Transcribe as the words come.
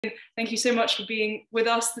Thank you so much for being with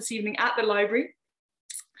us this evening at the library,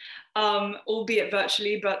 albeit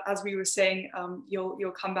virtually, but as we were saying,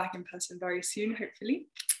 you'll come back in person very soon, hopefully.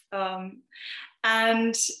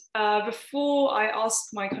 Before I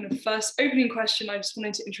ask my kind of first opening question, I just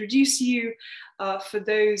wanted to introduce you. For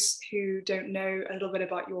those who don't know a little bit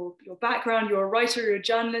about your background, you're a writer, you're a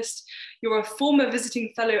journalist, you're a former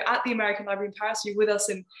visiting fellow at the American Library in Paris. You're with us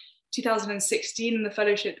in 2016, and the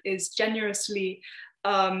fellowship is generously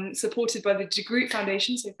supported by the De Groot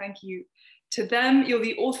Foundation, so thank you to them. You're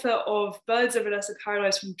the author of Birds of a Lesser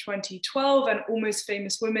Paradise from 2012 and Almost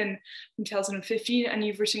Famous Women from 2015, and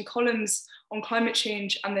you've written columns on climate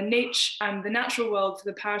change and the natural world for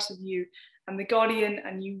the Paris Review and The Guardian,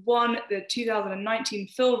 and you won the 2019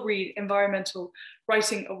 Phil Reed Environmental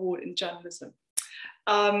Writing Award in Journalism.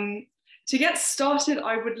 To get started,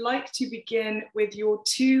 I would like to begin with your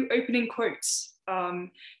two opening quotes,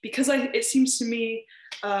 because it seems to me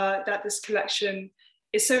that this collection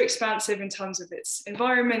is so expansive in terms of its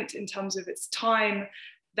environment, in terms of its time,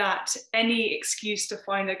 that any excuse to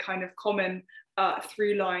find a kind of common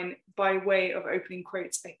through line by way of opening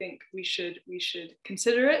quotes, I think we should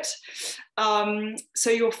consider it. So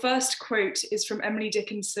your first quote is from Emily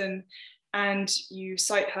Dickinson, and you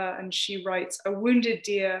cite her, and she writes, "A wounded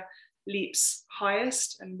deer leaps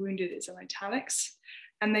highest," and wounded is in italics.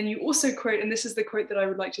 And then you also quote, and this is the quote that I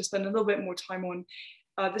would like to spend a little bit more time on.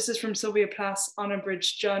 This is from Sylvia Plath's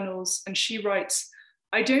Unabridged Journals, and she writes,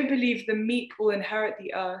 "I don't believe the meek will inherit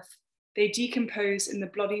the earth. They decompose in the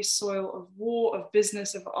bloody soil of war, of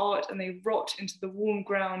business, of art, and they rot into the warm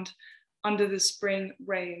ground under the spring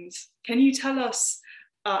rains." Can you tell us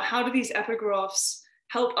how do these epigraphs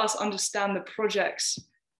help us understand the projects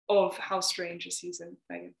of How Strange a Season,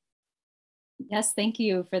 Megan? Yes, thank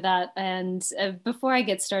you for that. And before I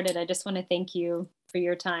get started, I just want to thank you for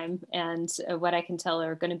your time, and what I can tell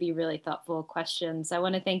are going to be really thoughtful questions. I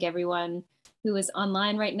want to thank everyone who is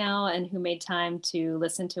online right now and who made time to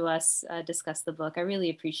listen to us discuss the book. I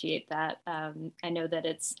really appreciate that. I know that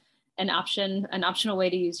it's an optional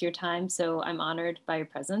way to use your time, so I'm honored by your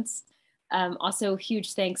presence. Also,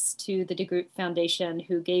 huge thanks to the De Groot Foundation,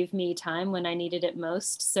 who gave me time when I needed it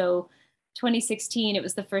most. So 2016, it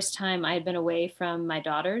was the first time I had been away from my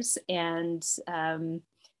daughters, and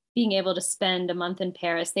being able to spend a month in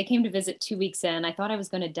Paris. They came to visit 2 weeks in. I thought I was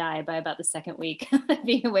going to die by about the second week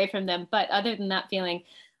being away from them. But other than that feeling,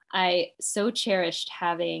 I so cherished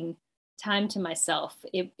having time to myself.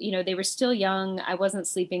 They were still young. I wasn't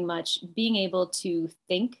sleeping much. Being able to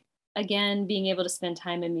think again, being able to spend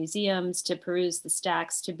time in museums, to peruse the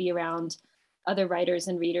stacks, to be around other writers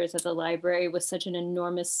and readers at the library was such an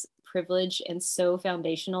enormous privilege and so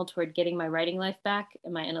foundational toward getting my writing life back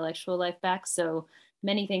and my intellectual life back. So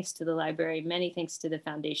many thanks to the library, many thanks to the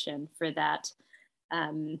foundation for that.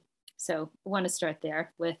 So I want to start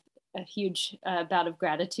there with a huge bout of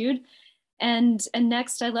gratitude. And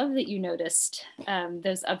next, I love that you noticed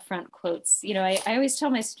those upfront quotes. I always tell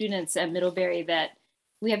my students at Middlebury that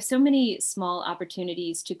we have so many small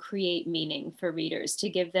opportunities to create meaning for readers, to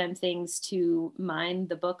give them things to mine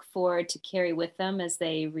the book for, to carry with them as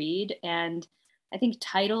they read. And I think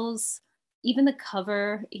titles, even the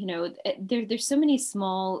cover, there's so many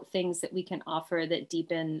small things that we can offer that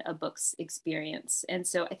deepen a book's experience. And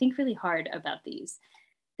so I think really hard about these.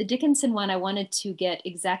 The Dickinson one I wanted to get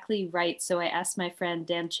exactly right. So I asked my friend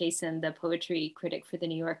Dan Chasen, the poetry critic for The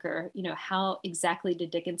New Yorker, how exactly did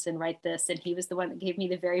Dickinson write this? And he was the one that gave me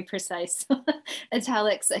the very precise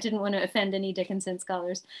italics. I didn't want to offend any Dickinson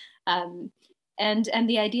scholars. And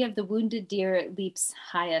the idea of the wounded deer leaps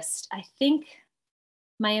highest. I think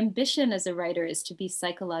my ambition as a writer is to be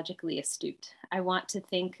psychologically astute. I want to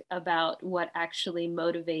think about what actually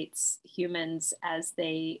motivates humans as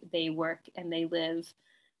they work and they live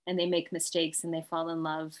and they make mistakes and they fall in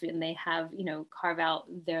love and they have, carve out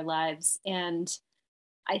their lives. And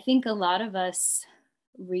I think a lot of us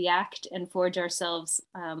react and forge ourselves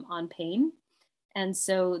on pain. And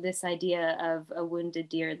so this idea of a wounded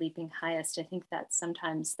deer leaping highest, I think that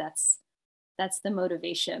sometimes that's the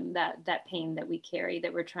motivation, that pain that we carry,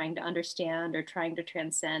 that we're trying to understand or trying to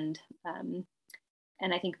transcend. And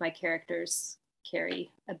I think my characters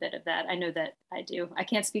carry a bit of that. I know that I do. I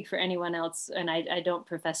can't speak for anyone else, and I don't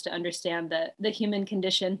profess to understand the human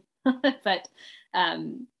condition, but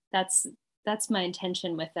that's my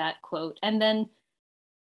intention with that quote. And then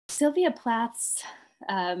Sylvia Plath's,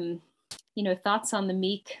 thoughts on the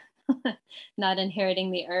meek, not inheriting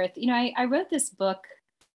the earth. I wrote this book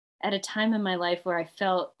at a time in my life where I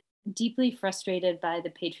felt deeply frustrated by the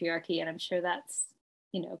patriarchy, and I'm sure that's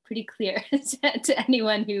pretty clear to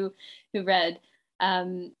anyone who read.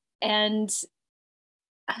 And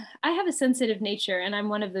I have a sensitive nature, and I'm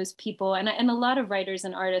one of those people, and a lot of writers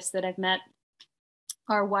and artists that I've met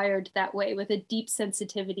are wired that way, with a deep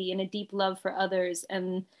sensitivity and a deep love for others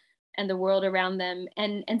and the world around them.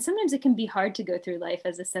 And sometimes it can be hard to go through life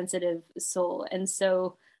as a sensitive soul. And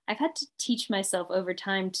so I've had to teach myself over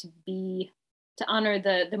time to honor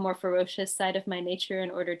the more ferocious side of my nature in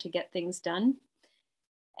order to get things done.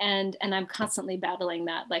 And I'm constantly battling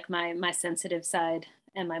that, like my sensitive side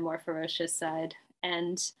and my more ferocious side.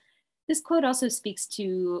 And this quote also speaks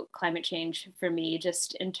to climate change for me,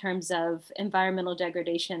 just in terms of environmental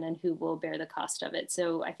degradation and who will bear the cost of it.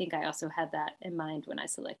 So I think I also had that in mind when I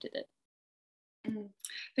selected it.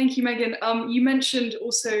 Thank you, Megan. You mentioned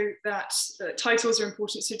also that titles are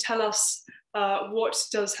important. So tell us, what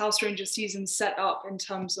does How Strange a Season set up in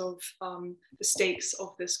terms of the stakes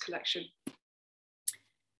of this collection?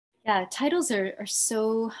 Yeah, titles are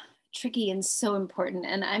so tricky and so important.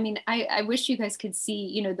 And I mean, I wish you guys could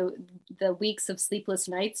see, the weeks of sleepless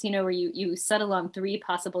nights, where you settle on 3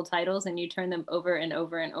 possible titles and you turn them over and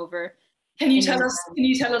over and over. Can you tell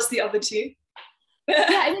us the other 2?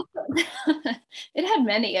 Yeah, it had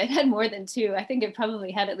many. It had more than 2. I think it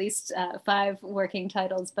probably had at least 5 working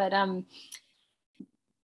titles. But at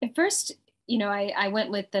first, I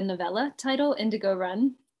went with the novella title, Indigo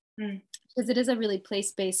Run. Because it is a really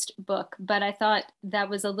place-based book, but I thought that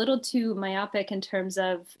was a little too myopic in terms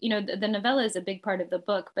of, the novella is a big part of the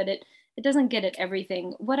book, but it doesn't get at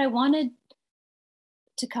everything. What I wanted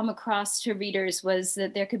to come across to readers was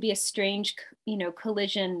that there could be a strange,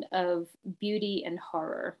 collision of beauty and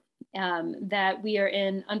horror, that we are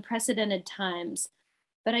in unprecedented times,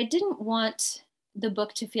 but I didn't want the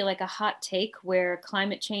book to feel like a hot take where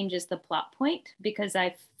climate change is the plot point, because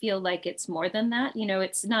I feel like it's more than that.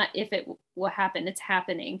 It's not if it will happen, it's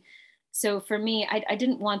happening. So for me, I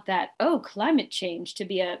didn't want that, oh, climate change to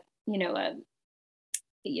be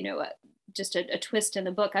just a twist in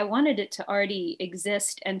the book. I wanted it to already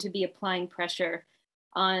exist and to be applying pressure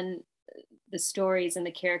on the stories and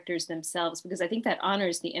the characters themselves, because I think that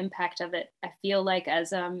honors the impact of it. I feel like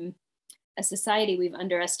as a society, we've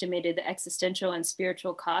underestimated the existential and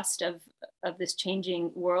spiritual cost of this changing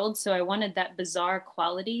world. So I wanted that bizarre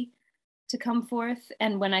quality to come forth.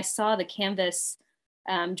 And when I saw the canvas,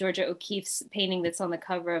 Georgia O'Keeffe's painting that's on the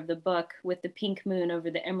cover of the book with the pink moon over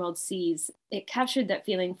the emerald seas, it captured that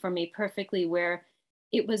feeling for me perfectly, where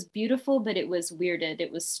it was beautiful, but it was weirded,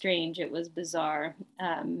 it was strange, it was bizarre.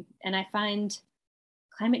 And I find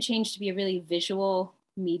climate change to be a really visual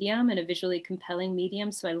medium and a visually compelling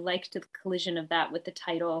medium. So I liked the collision of that with the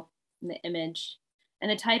title and the image.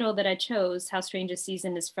 And the title that I chose, How Strange a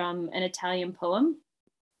Season, is from an Italian poem.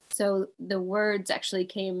 So the words actually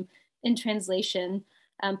came in translation.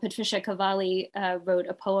 Patricia Cavalli wrote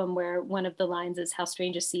a poem where one of the lines is How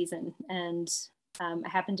Strange a Season. And I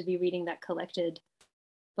happened to be reading that collected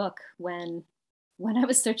book when I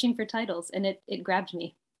was searching for titles, and it grabbed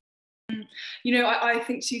me. I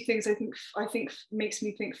think 2 things. I think makes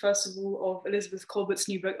me think, first of all, of Elizabeth Colbert's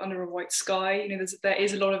new book, Under a White Sky. There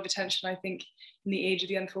is a lot of attention, I think, in the age of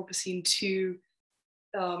the Anthropocene to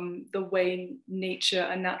the way nature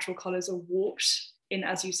and natural colors are warped in,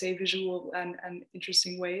 as you say, visual and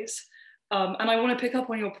interesting ways. And I want to pick up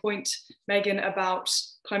on your point, Megan, about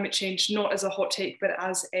climate change, not as a hot take, but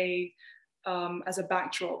as a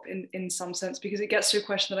backdrop in some sense, because it gets to a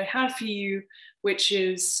question that I had for you, which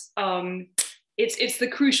is it's the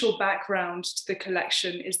crucial background to the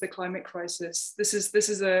collection is the climate crisis. This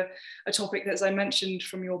is a topic that, as I mentioned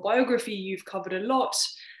from your biography, you've covered a lot.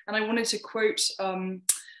 And I wanted to quote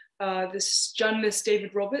this journalist,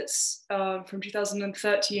 David Roberts, from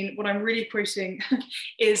 2013. What I'm really quoting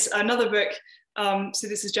is another book. So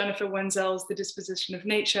this is Jennifer Wenzel's The Disposition of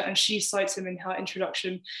Nature, and she cites him in her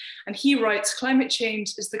introduction. And he writes, climate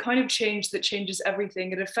change is the kind of change that changes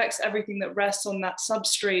everything. It affects everything that rests on that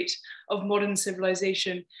substrate of modern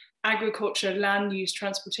civilization: agriculture, land use,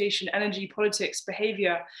 transportation, energy, politics,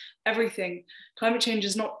 behavior, everything. Climate change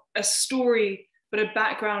is not a story, but a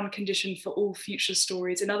background condition for all future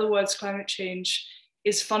stories. In other words, climate change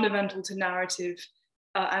is fundamental to narrative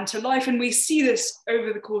and to life. And we see this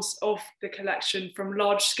over the course of the collection, from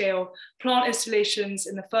large scale plant installations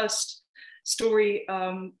in the first story,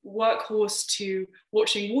 workhorse, to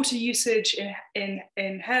watching water usage in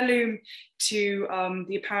heirloom, to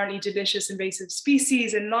the apparently delicious invasive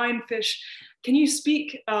species in lionfish. Can you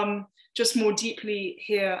speak just more deeply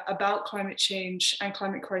here about climate change and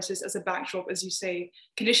climate crisis as a backdrop, as you say,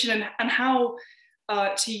 condition, and how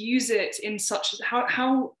to use it in such,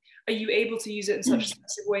 how are you able to use it in such a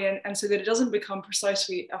sensitive way, and so that it doesn't become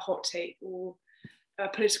precisely a hot take or a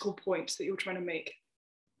political point that you're trying to make?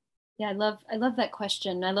 Yeah, I love that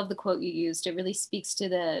question. I love the quote you used. It really speaks to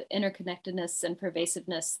the interconnectedness and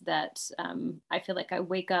pervasiveness that I feel like I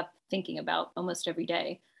wake up thinking about almost every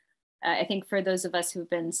day. I think for those of us who've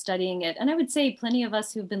been studying it, and I would say plenty of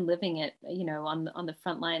us who've been living it, on the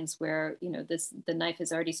front lines where the knife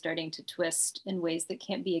is already starting to twist in ways that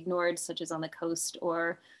can't be ignored, such as on the coast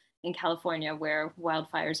or in California where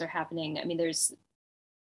wildfires are happening. I mean,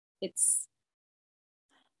 it's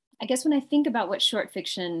I guess when I think about what short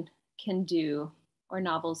fiction can do or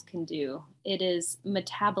novels can do, it is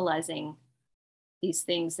metabolizing these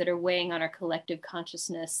things that are weighing on our collective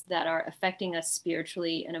consciousness, that are affecting us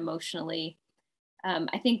spiritually and emotionally.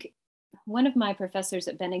 I think one of my professors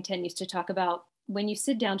at Bennington used to talk about, when you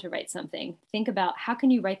sit down to write something, think about how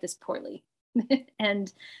can you write this poorly?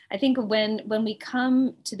 And I think when we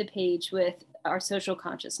come to the page with our social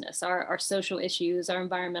consciousness, our social issues, our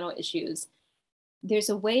environmental issues, there's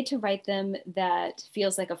a way to write them that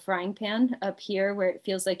feels like a frying pan up here, where it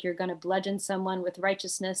feels like you're going to bludgeon someone with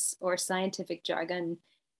righteousness or scientific jargon.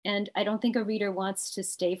 And I don't think a reader wants to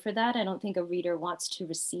stay for that. I don't think a reader wants to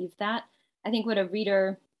receive that. I think what a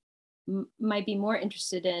reader might be more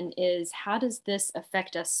interested in is, how does this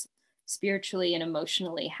affect us spiritually and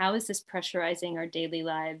emotionally? How is this pressurizing our daily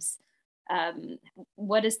lives?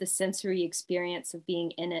 What is the sensory experience of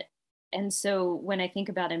being in it? And so when I think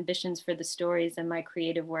about ambitions for the stories and my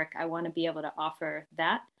creative work, I want to be able to offer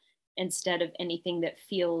that instead of anything that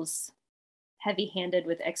feels heavy handed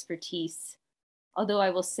with expertise. Although I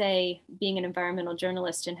will say, being an environmental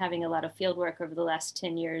journalist and having a lot of field work over the last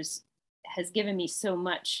 10 years has given me so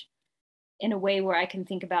much, in a way where I can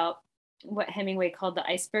think about what Hemingway called the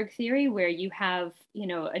iceberg theory, where you have,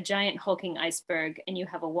 a giant hulking iceberg and you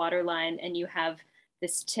have a water line and you have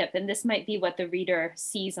this tip. And this might be what the reader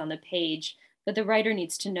sees on the page, but the writer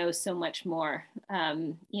needs to know so much more,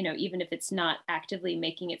 even if it's not actively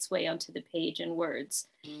making its way onto the page in words.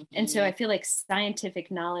 Mm-hmm. And so I feel like scientific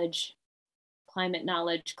knowledge, climate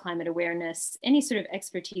awareness, any sort of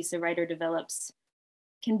expertise a writer develops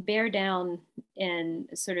can bear down in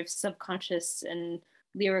sort of subconscious and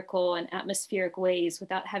lyrical and atmospheric ways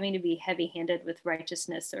without having to be heavy-handed with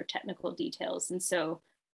righteousness or technical details. And so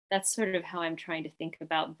that's sort of how I'm trying to think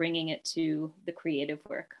about bringing it to the creative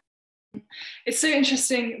work. It's so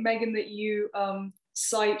interesting, Megan, that you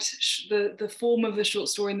cite the form of the short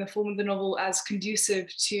story and the form of the novel as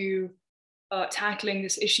conducive to tackling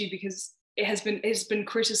this issue, because it has been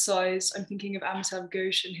criticized. I'm thinking of Amitav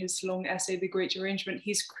Ghosh in his long essay, The Great Derangement.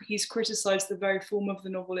 He's criticized the very form of the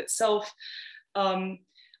novel itself. I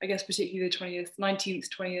guess particularly the 19th,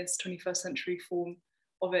 20th, 21st century form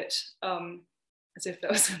of it, as if there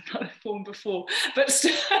was another form before, but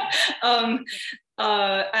still,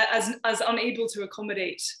 as unable to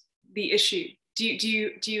accommodate the issue. Do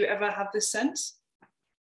you ever have this sense?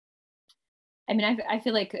 I mean, I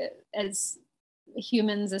feel like as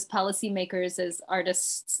humans, as policymakers, as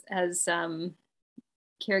artists, as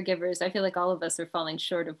caregivers, I feel like all of us are falling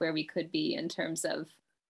short of where we could be in terms of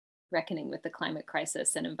reckoning with the climate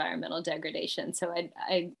crisis and environmental degradation. So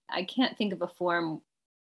I can't think of a form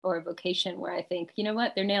or a vocation where I think, you know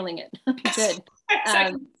what, they're nailing it. Good.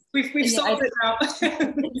 Exactly. We've solved it now.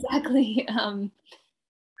 Exactly. I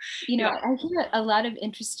hear a lot of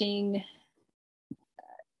interesting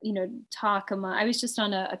talk. I was just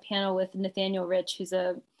on a panel with Nathaniel Rich, who's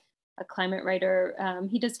a climate writer.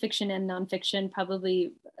 He does fiction and nonfiction,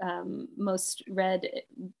 probably most read,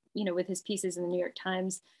 with his pieces in the New York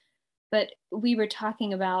Times. But we were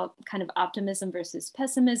talking about kind of optimism versus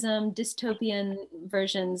pessimism, dystopian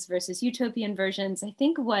versions versus utopian versions. I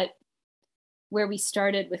think where we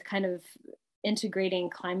started with kind of integrating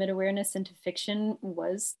climate awareness into fiction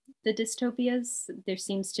was the dystopias. There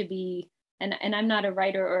seems to be, and I'm not a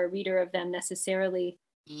writer or a reader of them necessarily,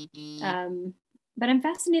 but I'm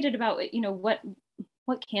fascinated about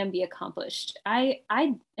what can be accomplished. I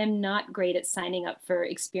am not great at signing up for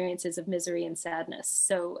experiences of misery and sadness.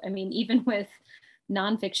 So, I mean, even with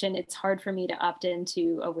nonfiction, it's hard for me to opt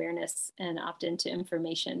into awareness and opt into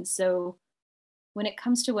information. So when it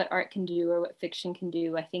comes to what art can do or what fiction can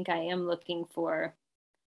do, I think I am looking for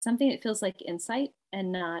something that feels like insight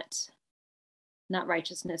and not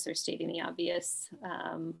righteousness or stating the obvious,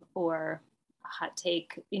 or a hot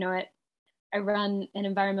take. I run an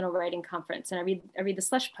environmental writing conference, and I read the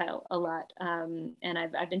Slush Pile a lot, and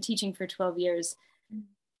I've been teaching for 12 years,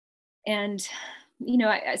 and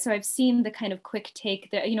so I've seen the kind of quick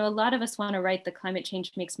take that a lot of us want to write the climate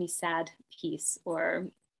change makes me sad piece, or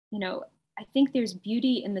I think there's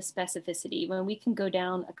beauty in the specificity when we can go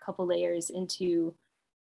down a couple layers into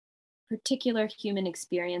particular human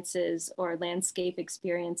experiences or landscape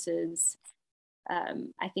experiences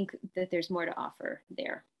I think that there's more to offer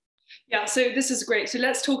there. Yeah, so this is great. So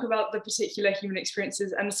let's talk about the particular human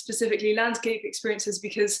experiences and specifically landscape experiences,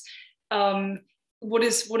 because what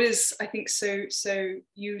is I think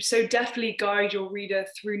you so deftly guide your reader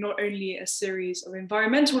through not only a series of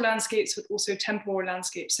environmental landscapes but also temporal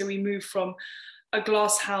landscapes. So we move from a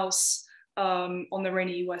glass house on the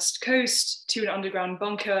rainy west coast to an underground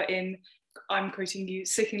bunker in, I'm quoting you,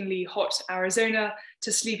 sickeningly hot Arizona,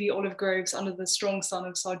 to sleepy olive groves under the strong sun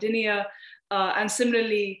of Sardinia, and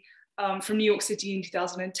similarly from New York City in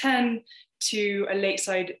 2010 to a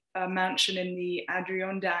lakeside mansion in the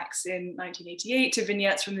Adirondacks in 1988 to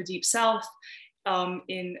vignettes from the Deep South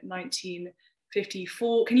in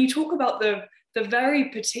 1954. Can you talk about the very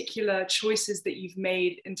particular choices that you've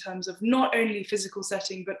made in terms of not only physical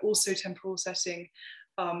setting, but also temporal setting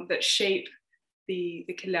that shape the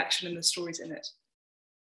collection and the stories in it?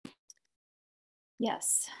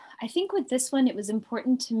 Yes, I think with this one, it was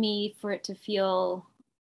important to me for it to feel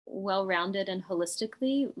well-rounded and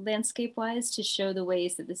holistically landscape-wise, to show the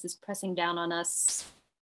ways that this is pressing down on us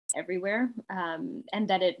everywhere, and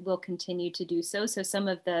that it will continue to do so. So some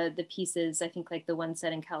of the pieces, I think like the one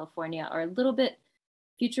set in California, are a little bit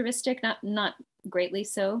futuristic, not greatly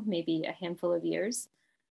so, maybe a handful of years.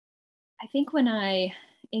 I think when I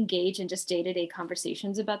engage in just day-to-day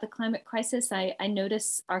conversations about the climate crisis, I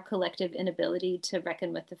notice our collective inability to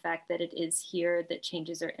reckon with the fact that it is here, that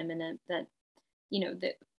changes are imminent, that,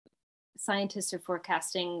 that scientists are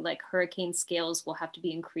forecasting like hurricane scales will have to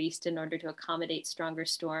be increased in order to accommodate stronger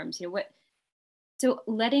storms. So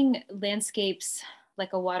letting landscapes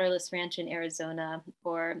like a waterless ranch in Arizona,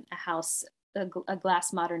 or a house, a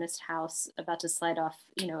glass modernist house about to slide off,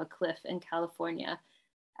 a cliff in California,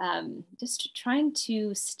 just trying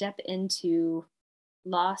to step into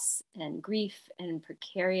loss and grief and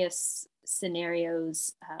precarious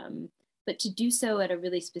scenarios, but to do so at a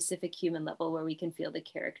really specific human level where we can feel the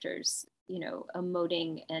characters,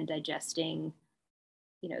 emoting and digesting,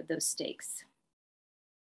 those stakes.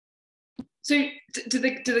 So do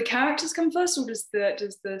the characters come first, or does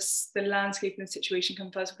the landscape and the situation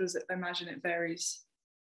come first, or does it, I imagine it varies?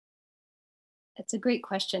 It's a great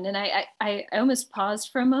question. And I almost paused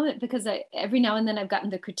for a moment, because every now and then I've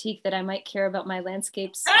gotten the critique that I might care about my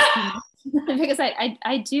landscapes because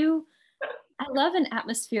I love an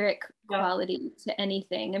atmospheric quality to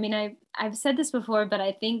anything. I mean, I've said this before, but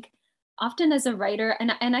I think often as a writer,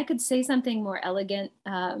 and I could say something more elegant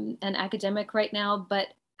and academic right now, but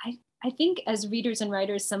I think as readers and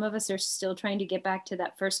writers, some of us are still trying to get back to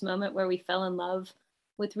that first moment where we fell in love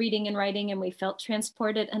with reading and writing and we felt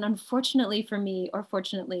transported. And unfortunately for me, or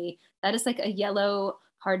fortunately, that is like a yellow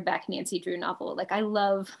hardback Nancy Drew novel. Like I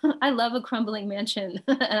love a crumbling mansion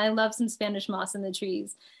and I love some Spanish moss in the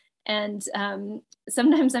trees. And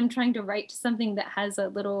sometimes I'm trying to write something that has a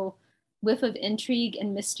little whiff of intrigue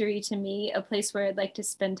and mystery to me, a place where I'd like to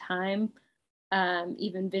spend time,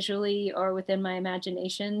 even visually or within my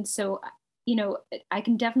imagination. So, I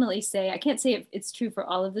can definitely say, I can't say it's true for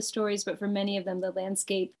all of the stories, but for many of them, the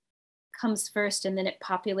landscape comes first and then it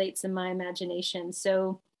populates in my imagination.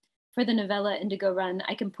 So for the novella Indigo Run,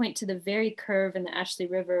 I can point to the very curve in the Ashley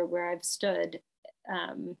River where I've stood,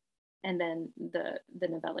 and then the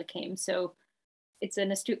novella came. So it's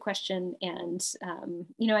an astute question. And,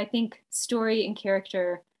 I think story and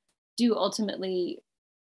character do ultimately,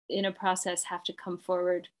 in a process, have to come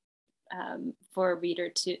forward for a reader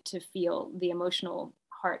to feel the emotional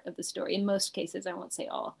heart of the story. In most cases, I won't say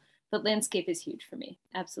all, but landscape is huge for me,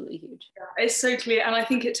 absolutely huge. Yeah, it's so clear. And I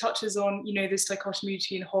think it touches on, this dichotomy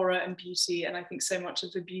between horror and beauty. And I think so much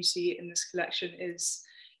of the beauty in this collection is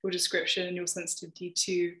your description and your sensitivity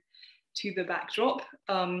to the backdrop.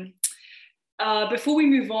 Before we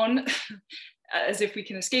move on, as if we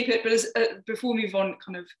can escape it, but before we move on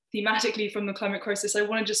kind of thematically from the climate crisis, I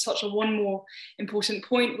want to just touch on one more important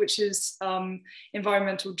point, which is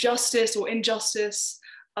environmental justice or injustice.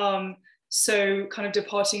 So kind of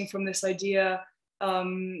departing from this idea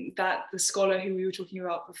that the scholar who we were talking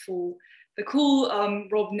about before the call,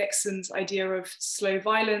 Rob Nixon's idea of slow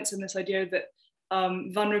violence, and this idea that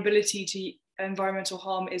vulnerability to environmental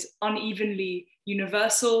harm is unevenly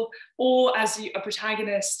universal, or as your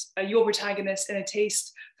protagonist in A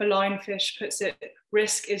Taste for Lionfish puts it,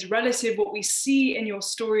 risk is relative. What we see in your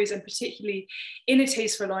stories, and particularly in A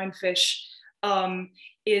Taste for Lionfish,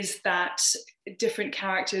 is that different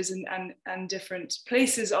characters and different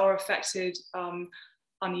places are affected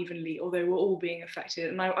unevenly, although we're all being affected.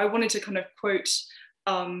 And I wanted to kind of quote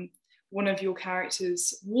one of your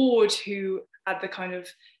characters, Ward, who at the kind of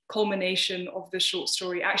culmination of the short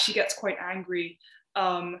story actually gets quite angry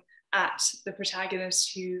at the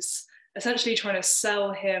protagonist who's essentially trying to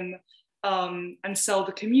sell him and sell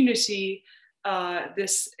the community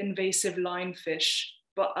this invasive lionfish.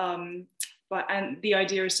 And the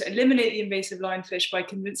idea is to eliminate the invasive lionfish by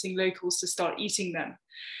convincing locals to start eating them.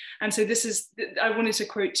 And so this is, I wanted to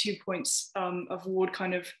quote 2 points of Ward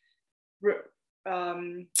kind of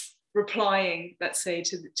replying, let's say,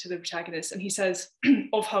 to the protagonist. And he says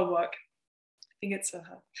of her work, I think it's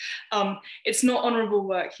her, it's not honorable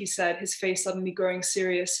work, he said, his face suddenly growing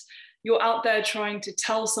serious. You're out there trying to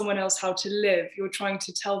tell someone else how to live. You're trying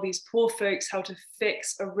to tell these poor folks how to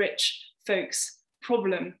fix a rich folks'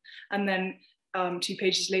 problem. And then 2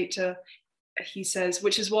 pages later, he says,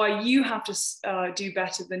 which is why you have to do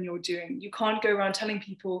better than you're doing. You can't go around telling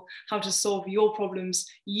people how to solve your problems.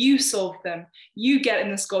 You solve them. You get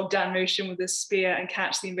in this goddamn ocean with a spear and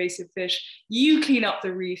catch the invasive fish. You clean up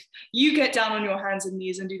the reef. You get down on your hands and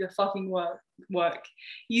knees and do the fucking work.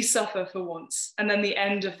 You suffer for once. And then the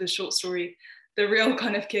end of the short story, the real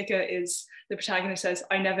kind of kicker is the protagonist says,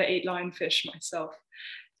 I never ate lionfish myself.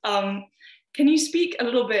 Can you speak a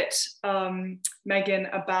little bit, Megan,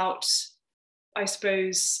 about, I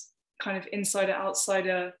suppose, kind of insider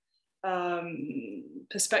outsider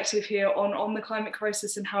perspective here on the climate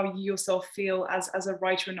crisis and how you yourself feel as a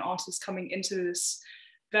writer and artist coming into this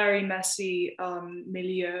very messy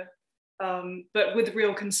milieu, but with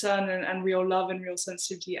real concern and real love and real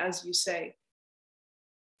sensitivity, as you say?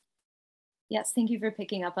 Yes, thank you for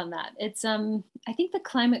picking up on that. It's I think the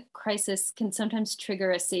climate crisis can sometimes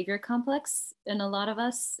trigger a savior complex in a lot of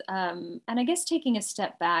us. And I guess taking a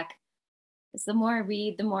step back, is the more I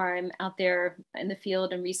read, the more I'm out there in the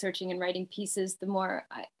field and researching and writing pieces, the more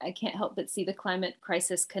I can't help but see the climate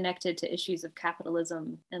crisis connected to issues of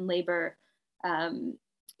capitalism and labor. You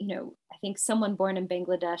know, I think someone born in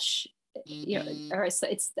Bangladesh, you know, or I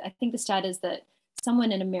think the stat is that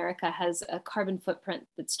someone in America has a carbon footprint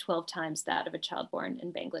that's 12 times that of a child born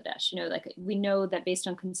in Bangladesh. You know, like we know that based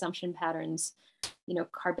on consumption patterns, you know,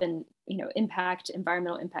 carbon, you know, impact,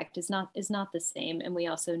 environmental impact is not the same. And we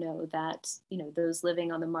also know that, you know, those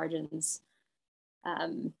living on the margins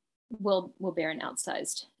will bear an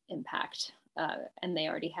outsized impact, and they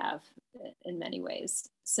already have in many ways.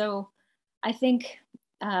 So I think,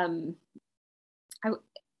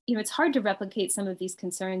 you know, it's hard to replicate some of these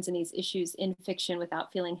concerns and these issues in fiction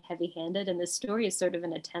without feeling heavy-handed. And this story is sort of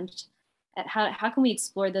an attempt at how can we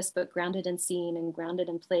explore this, but grounded in scene and grounded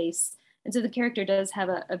in place. And so the character does have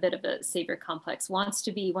a bit of a savior complex, wants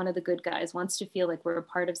to be one of the good guys, wants to feel like we're a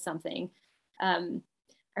part of something. I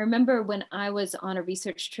remember when I was on a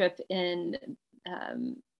research trip in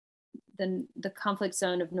the conflict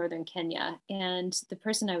zone of northern Kenya, and the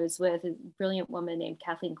person I was with, a brilliant woman named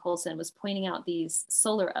Kathleen Colson, was pointing out these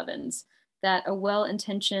solar ovens that a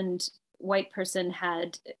well-intentioned white person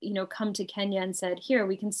had, you know, come to Kenya and said, here,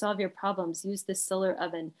 we can solve your problems, use this solar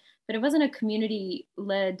oven. But it wasn't a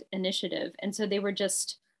community-led initiative. And so they were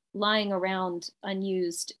just lying around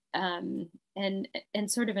unused, and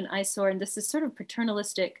sort of an eyesore. And this is sort of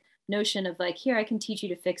paternalistic notion of like, here, I can teach you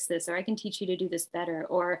to fix this, or I can teach you to do this better,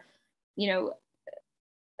 or, you know,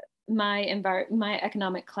 my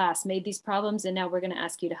economic class made these problems and now we're going to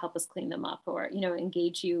ask you to help us clean them up, or, you know,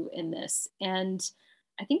 engage you in this. And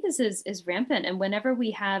I think this is rampant. And whenever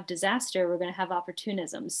we have disaster, we're going to have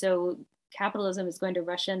opportunism. So capitalism is going to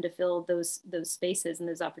rush in to fill those spaces and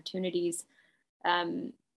those opportunities,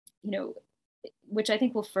 you know, which I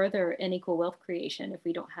think will further unequal wealth creation if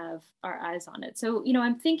we don't have our eyes on it. So, you know,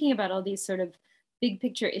 I'm thinking about all these sort of big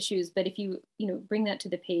picture issues, but if you know, bring that to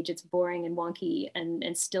the page, it's boring and wonky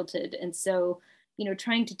and stilted. And so, you know,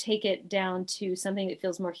 trying to take it down to something that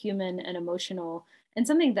feels more human and emotional, and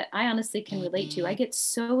something that I honestly can relate to. I get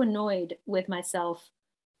so annoyed with myself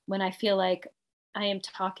when I feel like I am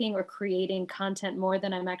talking or creating content more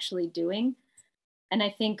than I'm actually doing. And I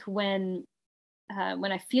think when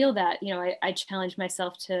I feel that, you know, I challenge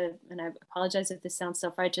myself to, and I apologize if this sounds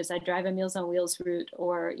self-righteous, I drive a Meals on Wheels route,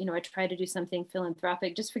 or, you know, I try to do something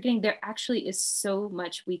philanthropic, just forgetting there actually is so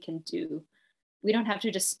much we can do. We don't have to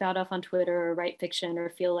just spout off on Twitter or write fiction or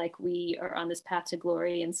feel like we are on this path to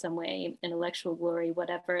glory in some way, intellectual glory,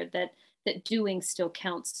 whatever, that doing still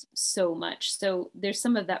counts so much. So there's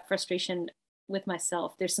some of that frustration with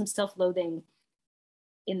myself. There's some self-loathing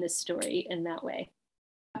in this story in that way.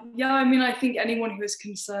 Yeah, I mean, I think anyone who is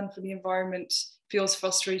concerned for the environment feels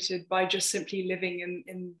frustrated by just simply living in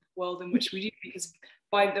the world in which we do, because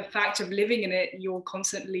by the fact of living in it, you're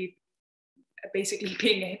constantly basically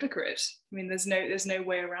being a hypocrite. I mean, there's no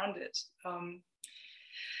way around it.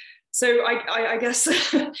 So I guess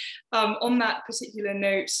on that particular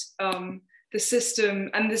note, the system,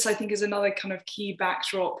 and this I think is another kind of key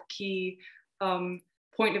backdrop, key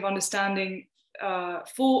point of understanding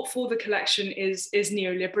for the collection is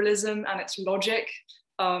neoliberalism and its logic.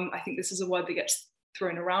 I think this is a word that gets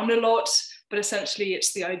thrown around a lot, but essentially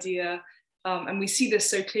it's the idea, and we see this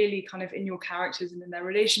so clearly kind of in your characters and in their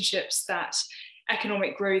relationships, that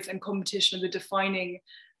economic growth and competition are the defining,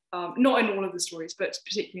 not in all of the stories, but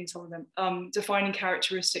particularly in some of them, defining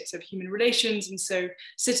characteristics of human relations. And so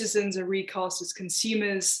citizens are recast as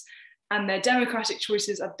consumers, and their democratic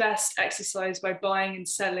choices are best exercised by buying and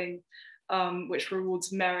selling, which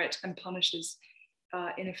rewards merit and punishes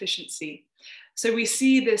inefficiency. So we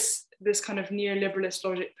see this kind of neoliberalist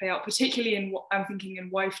logic play out, particularly in what I'm thinking in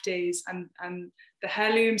Wife Days and the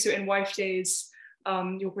heirloom. So in Wife Days,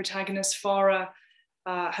 your protagonist Farah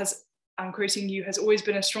has, I'm quoting you, has always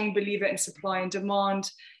been a strong believer in supply and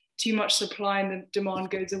demand. Too much supply and the demand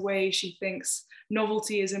goes away. She thinks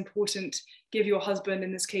novelty is important. Give your husband,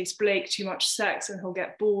 in this case Blake, too much sex and he'll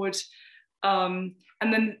get bored. And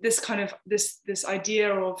then this kind of this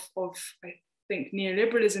idea of I think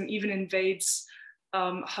neoliberalism even invades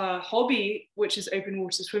her hobby, which is open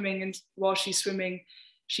water swimming. And while she's swimming,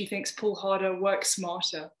 she thinks pull harder, work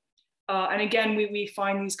smarter. And again, we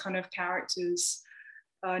find these kind of characters,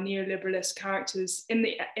 neoliberalist characters in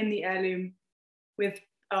the heirloom, with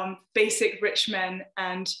basic rich men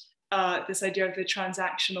and this idea of the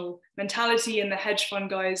transactional mentality and the hedge fund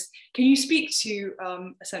guys. Can you speak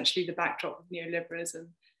to essentially the backdrop of neoliberalism?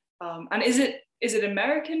 And is it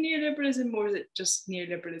American neoliberalism, or is it just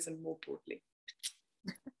neoliberalism more broadly?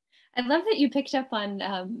 I love that you picked up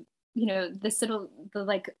on you know,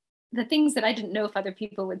 the things that I didn't know if other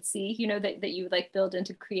people would see, you know, that you like build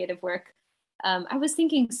into creative work. I was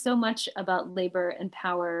thinking so much about labor and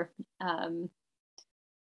power,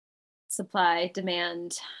 supply,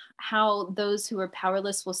 demand, how those who are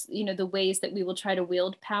powerless will, you know, the ways that we will try to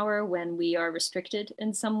wield power when we are restricted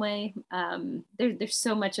in some way. There's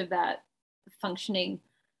so much of that functioning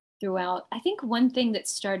throughout. I think one thing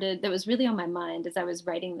that was really on my mind as I was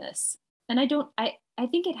writing this, and I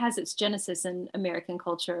think it has its genesis in American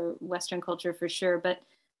culture, Western culture for sure, but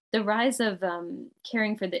the rise of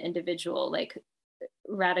caring for the individual, like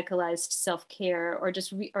radicalized self-care, or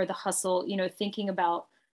just or the hustle, you know, thinking about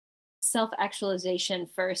self-actualization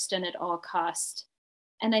first and at all cost.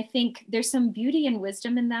 And I think there's some beauty and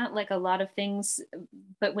wisdom in that, like a lot of things,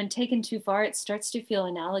 but when taken too far, it starts to feel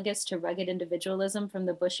analogous to rugged individualism from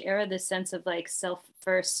the Bush era, this sense of like self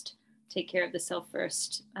first, take care of the self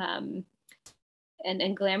first, and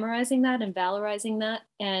glamorizing that and valorizing that.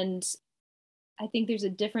 And I think there's a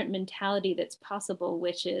different mentality that's possible,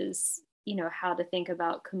 which is, you know, how to think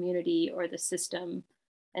about community or the system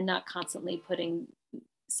and not constantly putting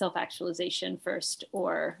self-actualization first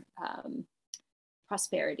or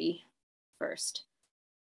prosperity first.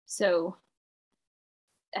 So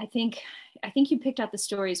I think you picked out the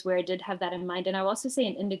stories where I did have that in mind. And I will also say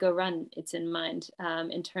in Indigo Run, it's in mind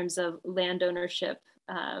in terms of land ownership,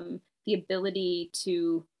 the ability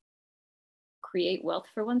to create wealth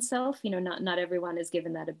for oneself. You know, not everyone is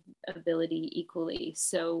given that ability equally.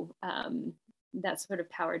 So that sort of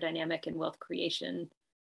power dynamic and wealth creation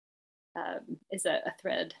is a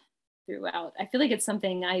thread throughout. I feel like it's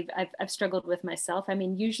something I've struggled with myself. I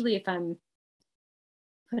mean, usually if I'm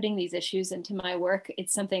putting these issues into my work,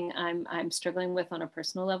 it's something I'm struggling with on a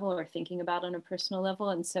personal level or thinking about on a personal level.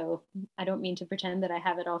 And so I don't mean to pretend that I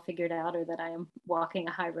have it all figured out or that I am walking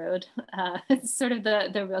a high road. It's sort of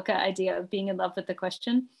the Rilke idea of being in love with the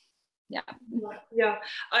question. Yeah. Yeah.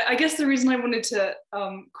 I guess the reason I wanted to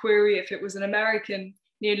query if it was an American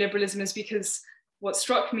neoliberalism is because what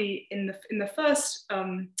struck me in the first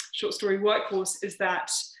short story Workhorse is that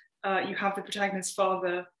you have the protagonist's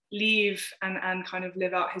father leave and kind of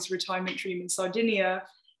live out his retirement dream in Sardinia,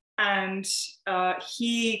 and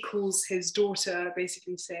he calls his daughter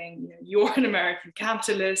basically saying, you know, you're an American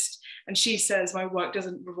capitalist, and she says my work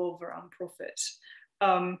doesn't revolve around profit.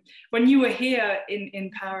 When you were here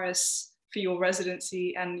in Paris for your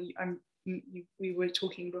residency, and we were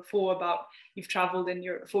talking before about you've traveled in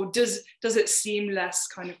Europe before, does it seem less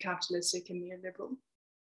kind of capitalistic and neoliberal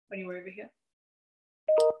when you were over here?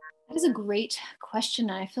 That is a great question.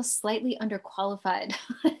 I feel slightly underqualified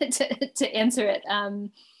to answer it. I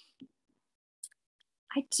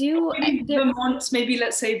do. Vermont, maybe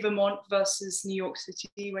let's say Vermont versus New York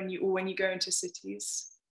City when you go into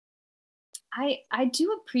cities. I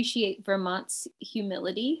do appreciate Vermont's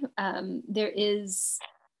humility. There is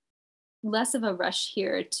less of a rush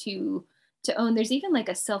here to own. There's even like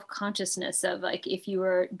a self-consciousness of like, if you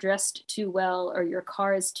are dressed too well or your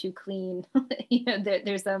car is too clean, you know,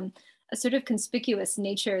 there's a sort of conspicuous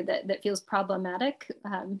nature that feels problematic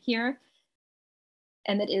here.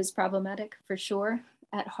 And that is problematic for sure.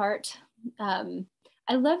 at heart.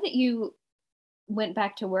 I love that you went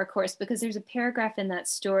back to Workhorse, because there's a paragraph in that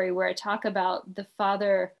story where I talk about the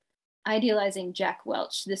father idealizing Jack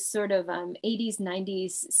Welch, this sort of 80s,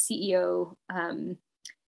 90s CEO,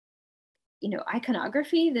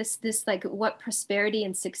 iconography, this like what prosperity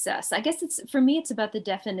and success. I guess for me, it's about the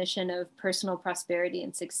definition of personal prosperity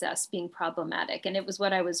and success being problematic. And it was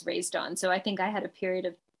what I was raised on. So I think I had a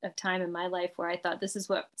period of time in my life where I thought this is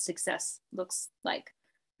what success looks like.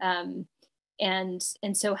 And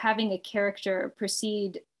so having a character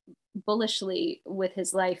proceed bullishly with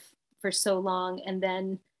his life for so long, and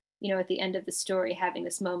then, at the end of the story, having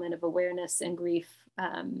this moment of awareness and grief.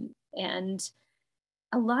 And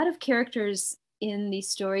a lot of characters in these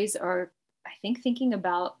stories are, I think, thinking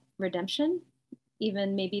about redemption,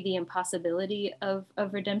 even maybe the impossibility of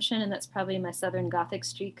redemption. And that's probably my Southern Gothic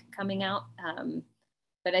streak coming out.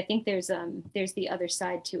 But I think there's the other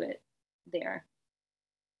side to it there.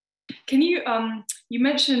 Can you you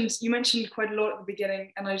mentioned quite a lot at the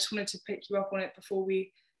beginning, and I just wanted to pick you up on it before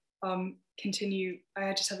we continue.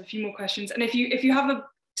 I just have a few more questions, and if you have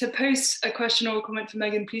to post a question or a comment for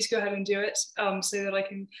Megan, please go ahead and do it, so that I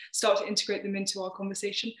can start to integrate them into our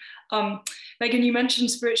conversation. Megan, you mentioned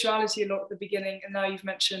spirituality a lot at the beginning, and now you've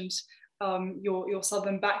mentioned your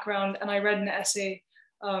Southern background, and I read an essay,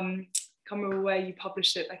 can't remember where you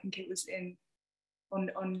published it, I think it was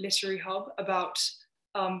on Literary Hub, about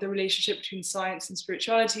the relationship between science and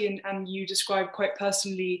spirituality, and you described quite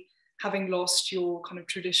personally having lost your kind of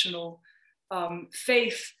traditional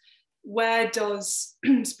faith. Where does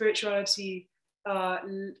spirituality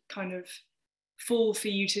kind of fall for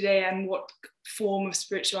you today, and what form of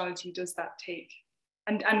spirituality does that take,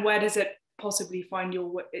 and where does it possibly find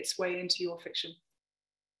its way into your fiction?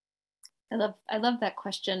 I love that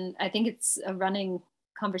question. I think it's a running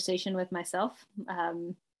conversation with myself.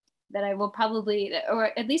 That I will probably,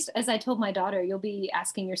 or at least as I told my daughter, you'll be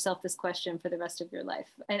asking yourself this question for the rest of your life.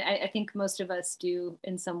 And I think most of us do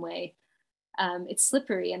in some way. It's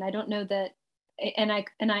slippery, and I don't know that, and I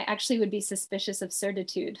actually would be suspicious of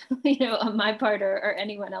certitude, on my part or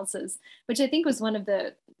anyone else's, which I think was one of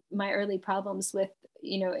my early problems with,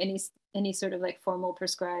 any sort of like formal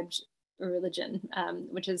prescribed religion,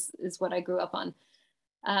 which is what I grew up on.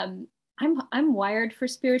 I'm wired for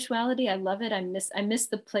spirituality. I love it. I miss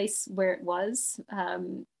the place where it was,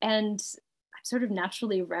 and I'm sort of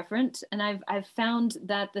naturally reverent. And I've found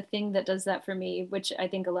that the thing that does that for me, which I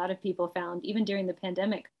think a lot of people found even during the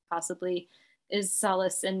pandemic, possibly, is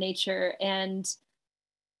solace in nature. And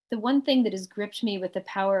the one thing that has gripped me with the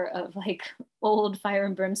power of like old fire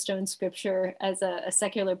and brimstone scripture as a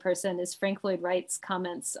secular person is Frank Lloyd Wright's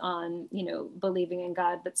comments on, believing in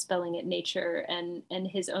God, but spelling it nature, and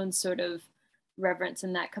his own sort of reverence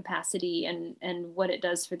in that capacity, and what it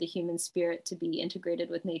does for the human spirit to be integrated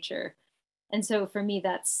with nature. And so for me,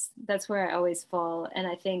 that's where I always fall. And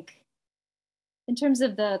I think in terms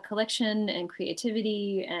of the collection and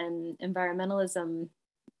creativity and environmentalism,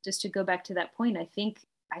 just to go back to that point, I think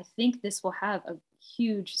this will have a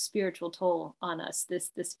huge spiritual toll on us.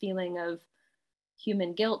 This feeling of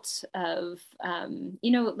human guilt, of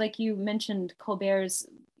like you mentioned Colbert's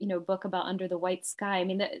book about Under the White Sky. I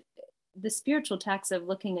mean, the spiritual tax of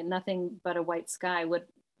looking at nothing but a white sky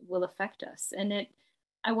will affect us, and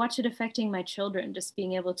I watch it affecting my children. Just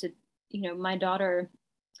being able to, my daughter,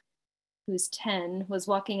 who's 10, was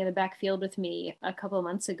walking in the back field with me a couple of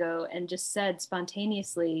months ago and just said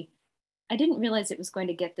spontaneously, I didn't realize it was going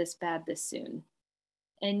to get this bad this soon.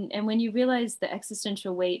 And when you realize the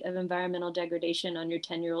existential weight of environmental degradation on your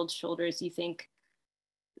 10-year-old shoulders, you think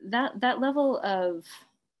that level of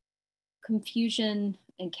confusion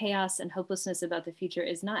and chaos and hopelessness about the future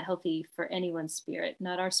is not healthy for anyone's spirit,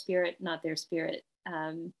 not our spirit, not their spirit.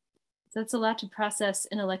 So that's a lot to process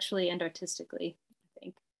intellectually and artistically, I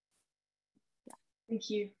think. Yeah. Thank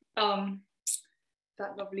you.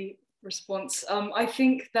 That lovely response. I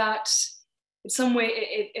think that in some way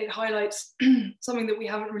it highlights something that we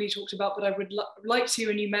haven't really talked about, but I would like to,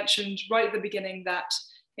 and you mentioned right at the beginning that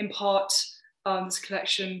in part this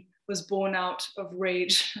collection was born out of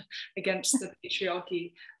rage against the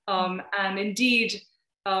patriarchy. And indeed,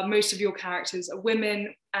 most of your characters are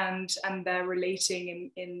women, and they're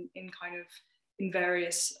relating in kind of in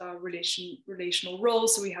various relational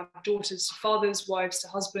roles. So we have daughters to fathers, wives to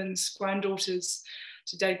husbands, granddaughters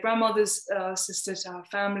to dead grandmothers, sister to her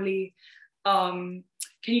family. Can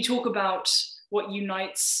you talk about what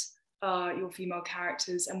unites your female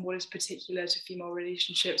characters and what is particular to female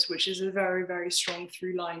relationships, which is a very, very strong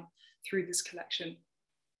through line through this collection?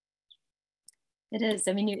 It is.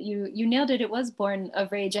 I mean, you nailed it. It was born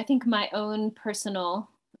of rage. I think my own personal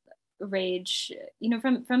rage,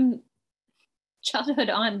 from childhood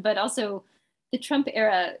on, but also the Trump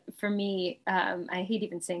era for me, I hate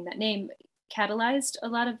even saying that name, catalyzed a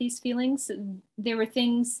lot of these feelings. There were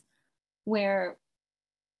things where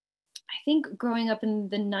I think growing up in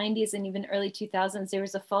the 90s and even early 2000s, there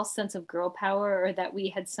was a false sense of girl power, or that we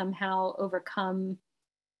had somehow overcome,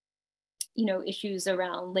 issues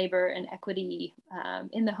around labor and equity,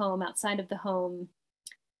 in the home, outside of the home,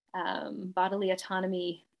 bodily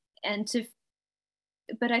autonomy.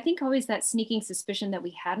 But I think always that sneaking suspicion that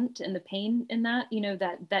we hadn't, and the pain in that,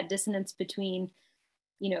 that dissonance between,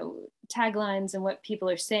 taglines and what people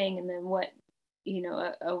are saying, and then what,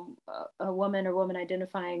 a woman or woman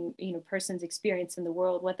identifying, person's experience in the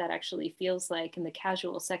world, what that actually feels like, and the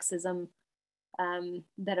casual sexism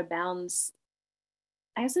that abounds.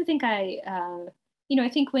 I also think I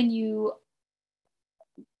think when you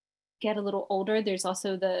get a little older, there's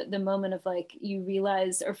also the moment of like, you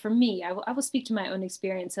realize, or for me, I will speak to my own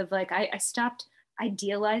experience of like, I stopped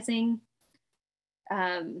idealizing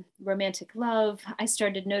romantic love. I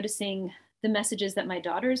started noticing the messages that my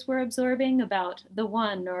daughters were absorbing about the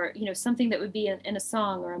one, or something that would be in a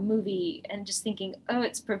song or a movie, and just thinking, oh,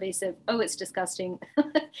 it's pervasive, oh, it's disgusting.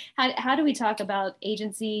 How do we talk about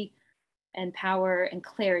agency and power and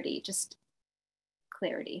clarity, just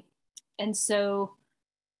clarity? And so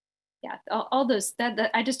yeah, all those that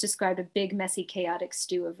I just described a big, messy, chaotic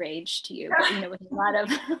stew of rage to you, but with a lot of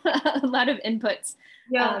a lot of inputs.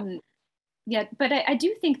 Yeah. Yeah, but I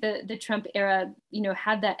do think the Trump era,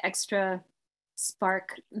 had that extra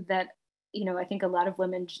spark that, I think a lot of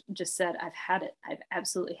women just said, I've had it. I've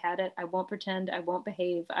absolutely had it. I won't pretend. I won't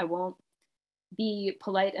behave. I won't be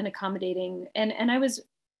polite and accommodating. And I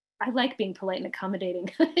like being polite and accommodating,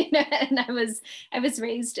 and I was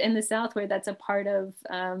raised in the South, where that's a part of,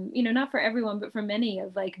 not for everyone, but for many,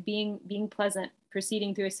 of like being pleasant,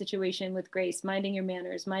 proceeding through a situation with grace, minding your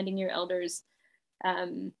manners, minding your elders.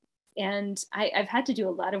 And I've had to do a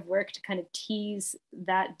lot of work to kind of tease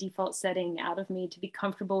that default setting out of me, to be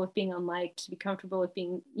comfortable with being unliked, to be comfortable with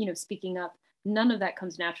being, speaking up. None of that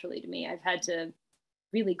comes naturally to me. I've had to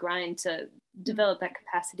really grind to develop that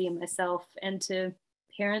capacity in myself, and to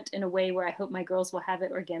parent in a way where I hope my girls will have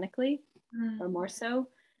it organically, or more so.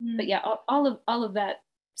 But yeah, all of that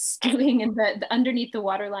stewing in the underneath the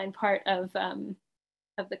waterline part of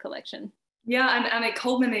the collection. Yeah, and it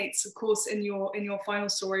culminates, of course, in your final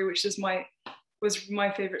story, which was my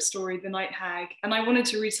favorite story, The Night Hag. And I wanted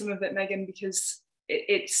to read some of it, Megan, because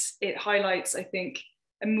it highlights, I think,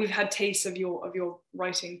 and we've had tastes of your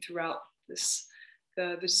writing throughout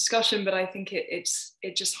the discussion, but I think it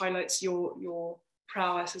just highlights your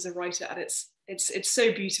prowess as a writer, and it's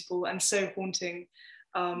so beautiful and so haunting.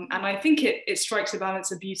 And I think it strikes a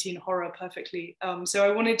balance of beauty and horror perfectly. So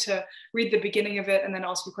I wanted to read the beginning of it and then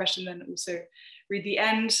ask a question, then also read the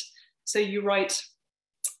end. So you write,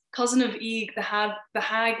 cousin of Eve, the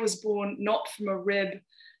hag was born not from a rib,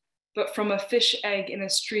 but from a fish egg in a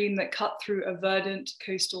stream that cut through a verdant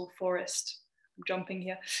coastal forest. I'm jumping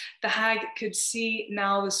here. The hag could see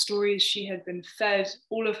now the stories she had been fed,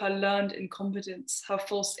 all of her learned incompetence, her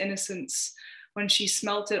false innocence. When she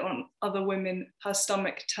smelt it on other women, her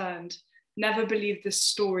stomach turned. Never believed the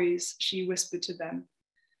stories she whispered to them.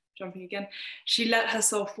 Jumping again. She let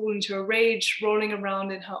herself fall into a rage, rolling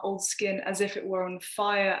around in her old skin as if it were on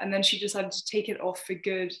fire, and then she decided to take it off for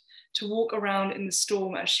good, to walk around in the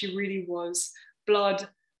storm as she really was, blood,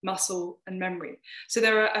 muscle, and memory. So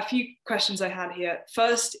there are a few questions I had here.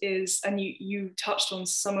 First is, and you touched on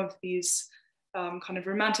some of these kind of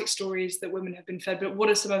romantic stories that women have been fed, but what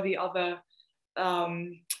are some of the other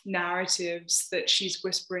narratives that she's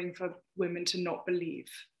whispering for women to not believe,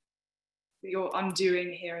 that you're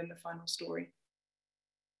undoing here in the final story?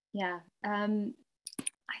 Yeah, I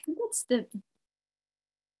think it's a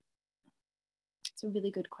really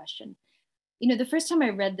good question. The first time I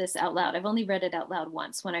read this out loud, I've only read it out loud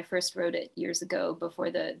once, when I first wrote it years ago,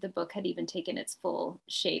 before the book had even taken its full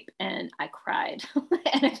shape, and I cried.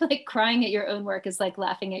 And I feel like crying at your own work is like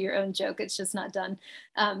laughing at your own joke. It's just not done.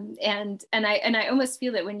 And I almost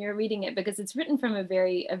feel it when you're reading it, because it's written from a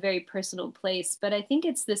very personal place. But I think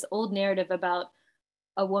it's this old narrative about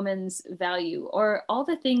a woman's value, or all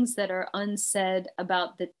the things that are unsaid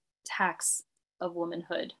about the tax of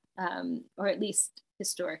womanhood, or at least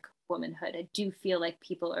historic womanhood. I do feel like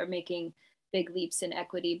people are making big leaps in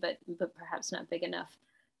equity, but perhaps not big enough.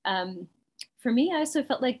 For me, I also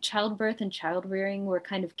felt like childbirth and child rearing were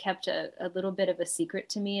kind of kept a little bit of a secret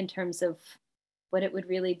to me, in terms of what it would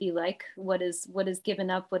really be like, what is given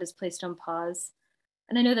up, what is placed on pause.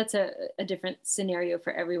 And I know that's a different scenario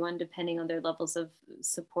for everyone, depending on their levels of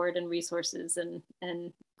support and resources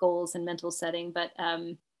and goals and mental setting. But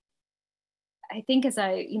I think as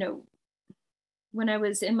I, when I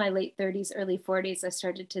was in my late 30s, early 40s, I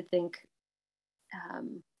started to think,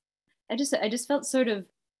 um, I just felt sort of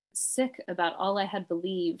sick about all I had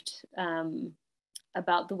believed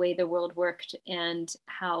about the way the world worked and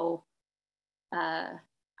how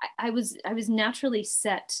I was naturally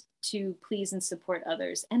set to please and support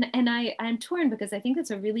others. And I'm torn because I think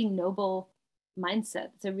it's a really noble mindset.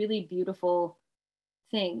 It's a really beautiful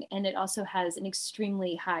thing. And it also has an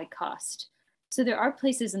extremely high cost. So there are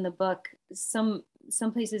places in the book, some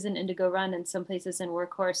places in Indigo Run and some places in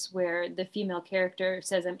Workhorse where the female character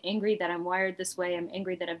says, I'm angry that I'm wired this way. I'm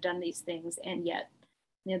angry that I've done these things. And yet,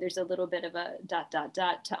 there's a little bit of a ...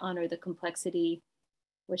 to honor the complexity,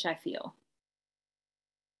 which I feel.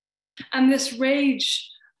 And this rage,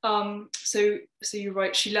 so you're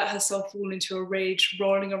right, she let herself fall into a rage,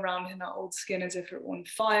 rolling around in her old skin as if it were on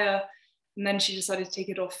fire, and then she decided to take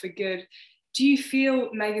it off for good. Do you feel,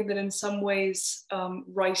 Megan, that in some ways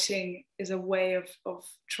writing is a way of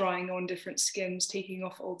trying on different skins, taking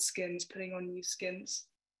off old skins, putting on new skins?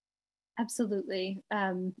 Absolutely.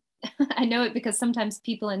 I know it because sometimes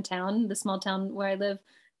people in town, the small town where I live,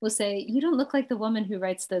 will say, you don't look like the woman who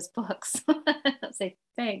writes those books. I'll say,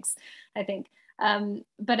 thanks, I think.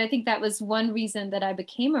 But I think that was one reason that I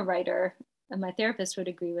became a writer, and my therapist would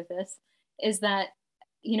agree with this, is that,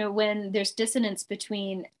 when there's dissonance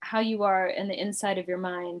between how you are in the inside of your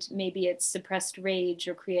mind, maybe it's suppressed rage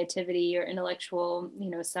or creativity or intellectual,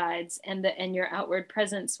 sides, and your outward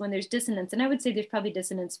presence, when there's dissonance, and I would say there's probably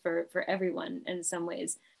dissonance for everyone in some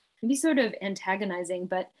ways, it can be sort of antagonizing,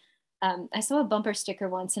 but I saw a bumper sticker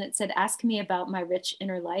once and it said, ask me about my rich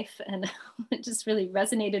inner life. And it just really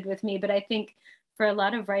resonated with me. But I think for a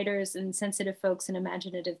lot of writers and sensitive folks and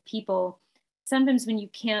imaginative people, sometimes when you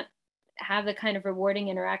can't have the kind of rewarding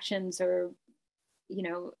interactions or,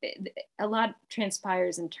 a lot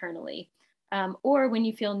transpires internally. Or when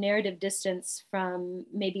you feel narrative distance from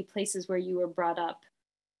maybe places where you were brought up,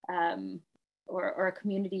 or a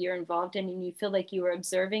community you're involved in, and you feel like you were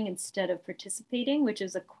observing instead of participating, which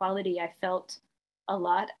is a quality I felt a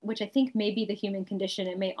lot, which I think may be the human condition.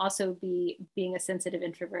 It may also be being a sensitive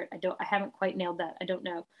introvert. I haven't quite nailed that. I don't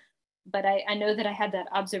know. But I know that I had that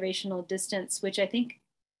observational distance, which I think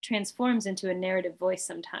transforms into a narrative voice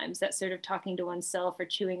sometimes, that sort of talking to oneself or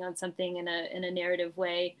chewing on something in a narrative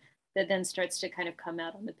way that then starts to kind of come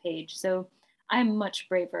out on the page. So I'm much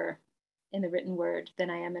braver in the written word than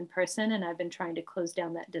I am in person. And I've been trying to close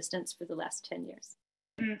down that distance for the last 10 years.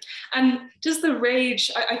 And just the rage,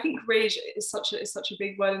 I think rage is such a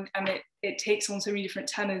big word, and it takes on so many different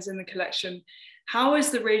tenors in the collection. How is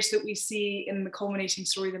the rage that we see in the culminating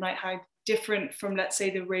story, The Night Hag, different from, let's say,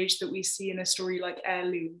 the rage that we see in a story like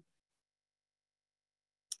Heirloom?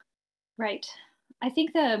 Right. I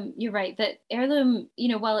think you're right, that Heirloom,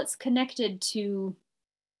 while it's connected to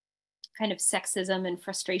kind of sexism and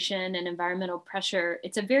frustration and environmental pressure,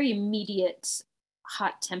 it's a very immediate,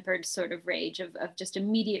 hot-tempered sort of rage of just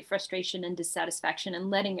immediate frustration and dissatisfaction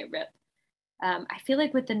and letting it rip. I feel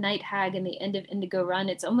like with The Night Hag and the end of Indigo Run,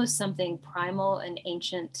 it's almost something primal and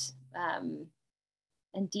ancient,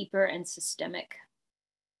 and deeper and systemic.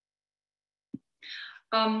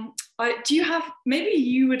 Do you have, maybe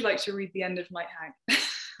you would like to read the end of Night Hag?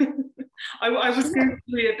 I was going to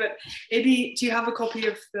read it, but maybe, do you have a copy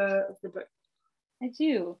of the book? I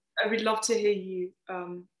do. I would love to hear you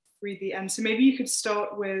read the end. So maybe you could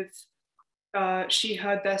start with she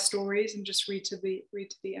heard their stories and just read to the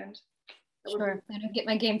end. Sure. I don't get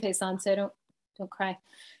my game face on, so don't cry.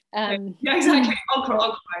 Yeah, exactly. I'll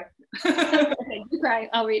cry. Okay, you cry.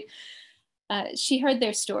 I'll read. She heard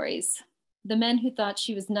their stories. The men who thought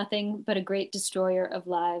she was nothing but a great destroyer of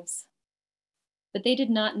lives. But they did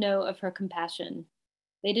not know of her compassion.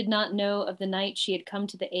 They did not know of the night she had come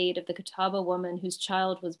to the aid of the Catawba woman whose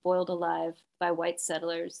child was boiled alive by white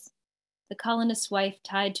settlers. The colonist's wife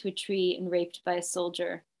tied to a tree and raped by a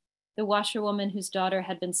soldier. The washerwoman whose daughter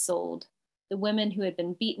had been sold. The women who had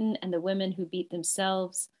been beaten and the women who beat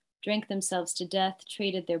themselves, drank themselves to death,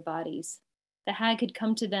 traded their bodies. The hag had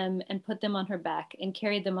come to them and put them on her back and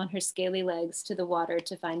carried them on her scaly legs to the water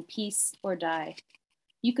to find peace or die.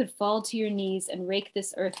 You could fall to your knees and rake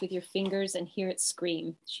this earth with your fingers and hear it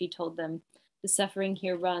scream, she told them. The suffering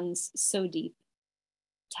here runs so deep.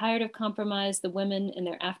 Tired of compromise, the women in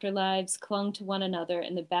their afterlives clung to one another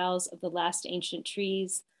in the boughs of the last ancient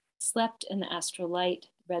trees, slept in the astral light,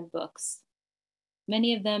 read books.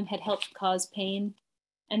 Many of them had helped cause pain,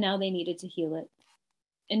 and now they needed to heal it.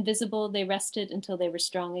 Invisible, they rested until they were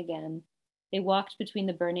strong again. They walked between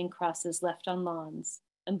the burning crosses left on lawns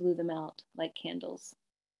and blew them out like candles.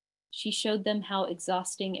 She showed them how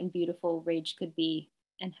exhausting and beautiful rage could be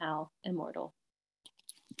and how immortal.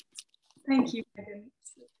 Thank you, Megan.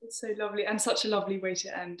 It's so lovely and such a lovely way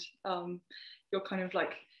to end. You're kind of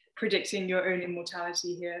like predicting your own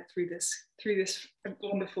immortality here through this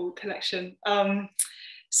wonderful collection.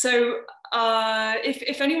 So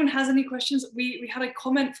if anyone has any questions, we had a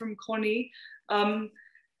comment from Connie. I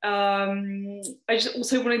just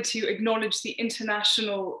also wanted to acknowledge the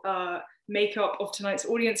international makeup of tonight's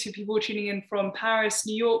audience, who people tuning in from Paris,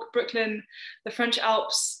 New York, Brooklyn, the French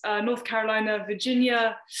Alps, North Carolina,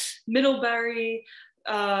 Virginia, Middlebury,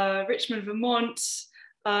 Richmond, Vermont,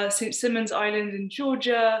 St. Simons Island in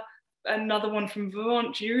Georgia, another one from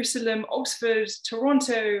Vermont, Jerusalem, Oxford,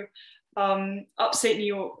 Toronto, upstate New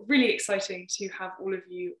York. Really exciting to have all of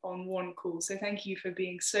you on one call. So thank you for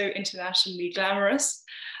being so internationally glamorous.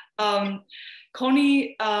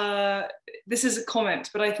 Connie, this is a comment,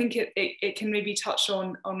 but I think it can maybe touch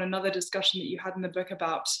on another discussion that you had in the book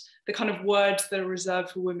about the kind of words that are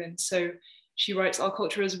reserved for women. So she writes, our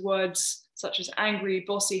culture has words such as angry,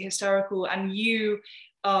 bossy, hysterical, and you,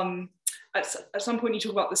 at some point you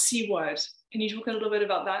talk about the C word. Can you talk a little bit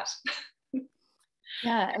about that?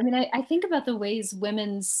 Yeah, I mean, I think about the ways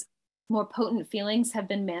women's more potent feelings have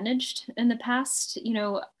been managed in the past, you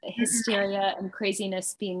know, hysteria and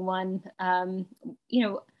craziness being one, you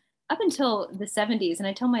know, up until the 70s. And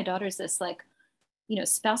I tell my daughters this, like, you know,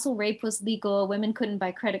 spousal rape was legal, women couldn't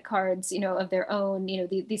buy credit cards, you know, of their own, you know,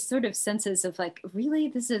 these sort of senses of like, really,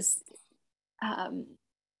 this is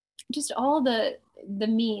just all the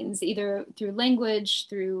means, either through language,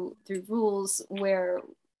 through rules, where,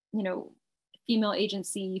 you know, female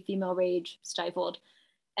agency, female rage stifled.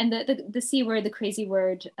 And the C word, the crazy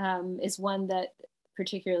word, is one that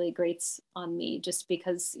particularly grates on me, just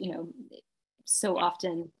because, you know, so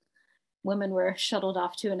often women were shuttled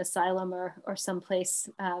off to an asylum or someplace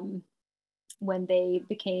when they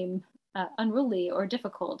became unruly or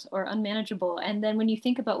difficult or unmanageable. And then when you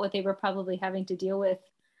think about what they were probably having to deal with,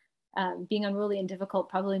 being unruly and difficult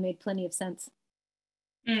probably made plenty of sense.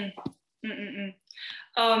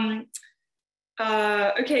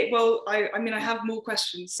 Okay, well, I mean, I have more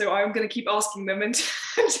questions, so I'm going to keep asking them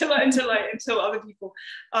until other people.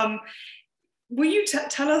 Will you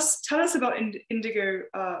tell us about Indigo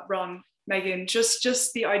Run, Megan?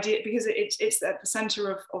 Just the idea, because it's at the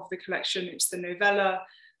center of the collection. It's the novella.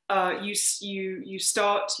 You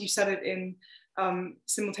set it in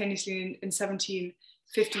simultaneously in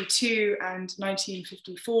 1752 and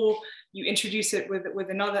 1954. You introduce it with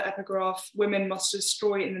another epigraph: women must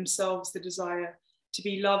destroy in themselves the desire to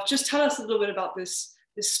be loved. Just tell us a little bit about this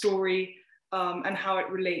story and how it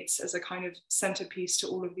relates as a kind of centerpiece to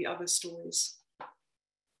all of the other stories.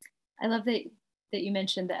 I love that you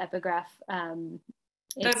mentioned the epigraph.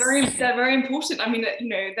 They're very important. I mean, you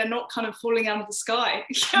know, they're not kind of falling out of the sky.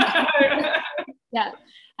 Yeah.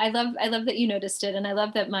 I love that you noticed it, and I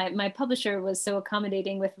love that my publisher was so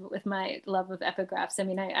accommodating with my love of epigraphs. I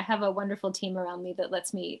mean, I have a wonderful team around me that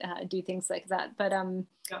lets me do things like that. But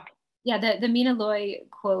the Mina Loy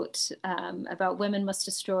quote about women must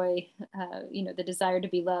destroy, you know, the desire to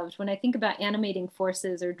be loved. When I think about animating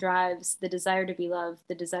forces or drives, the desire to be loved,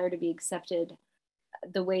 the desire to be accepted,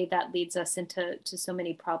 the way that leads us into so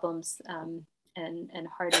many problems and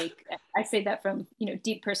heartache. I say that from, you know,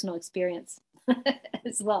 deep personal experience.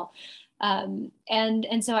 As well. And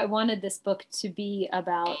so I wanted this book to be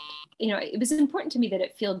about, you know, it was important to me that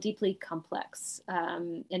it feel deeply complex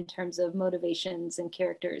in terms of motivations and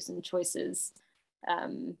characters and choices.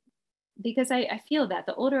 Because I feel that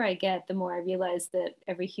the older I get, the more I realize that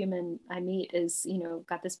every human I meet is, you know,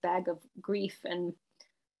 got this bag of grief and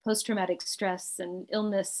post-traumatic stress and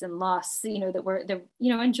illness and loss, you know,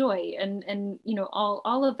 you know, and joy and you know,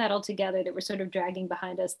 all of that all together that we're sort of dragging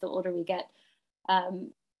behind us the older we get.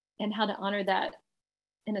 And how to honor that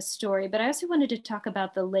in a story. But I also wanted to talk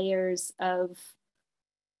about the layers of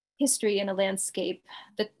history in a landscape.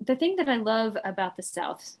 The thing that I love about the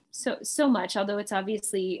South so much, although it's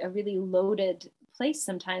obviously a really loaded place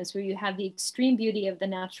sometimes, where you have the extreme beauty of the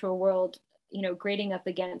natural world, you know, grating up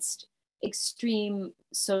against extreme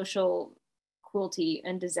social cruelty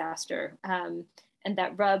and disaster. And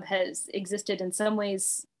that rub has existed in some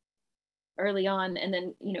ways early on, and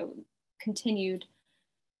then, you know, continued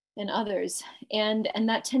in others. And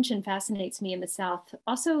that tension fascinates me in the South.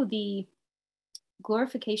 Also, the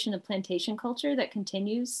glorification of plantation culture that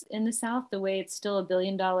continues in the South, the way it's still $1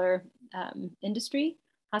 billion industry,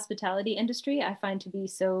 hospitality industry, I find to be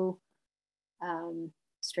so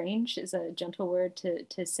strange, is a gentle word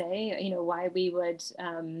to say. You know, why we would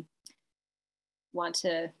want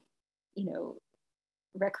to, you know,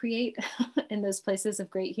 recreate in those places of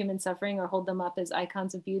great human suffering or hold them up as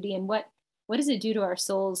icons of beauty? And what does it do to our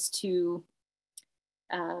souls to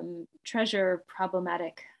treasure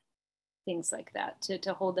problematic things like that,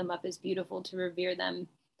 to hold them up as beautiful, to revere them,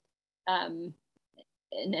 um,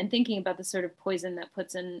 and thinking about the sort of poison that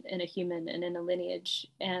puts in a human and in a lineage.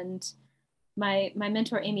 And my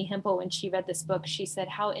mentor Amy Hempel, when she read this book, she said,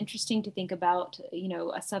 how interesting to think about, you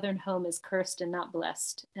know, a Southern home is cursed and not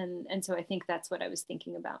blessed. And so I think that's what I was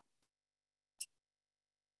thinking about.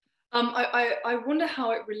 I wonder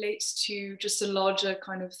how it relates to just a larger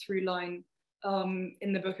kind of through line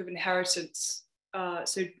in the book of inheritance.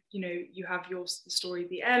 So, you know, you have the story,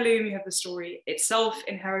 the heirloom, you have the story itself,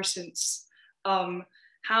 inheritance.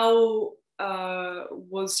 How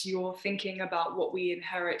was your thinking about what we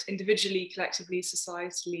inherit individually, collectively,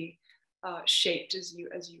 societally shaped as you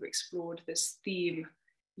explored this theme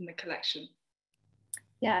in the collection?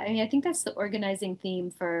 Yeah, I mean, I think that's the organizing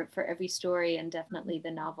theme for every story, and definitely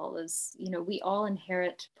the novel is, you know, we all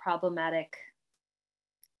inherit problematic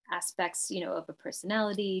aspects, you know, of a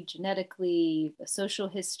personality, genetically, a social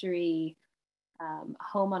history, a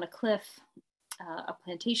home on a cliff, a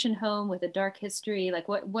plantation home with a dark history. Like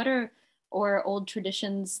what are, or old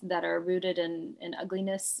traditions that are rooted in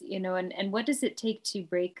ugliness, you know, and what does it take to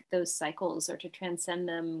break those cycles or to transcend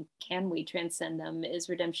them? Can we transcend them? Is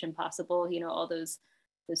redemption possible? You know, all those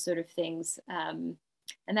sort of things. And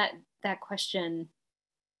that question,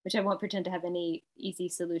 which I won't pretend to have any easy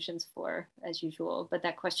solutions for, as usual, but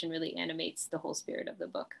that question really animates the whole spirit of the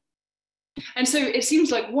book. And so it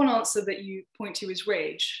seems like one answer that you point to is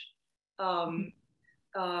rage.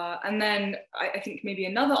 And then I think maybe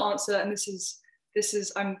another answer, and this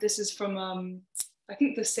is from I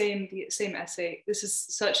think the same essay. This is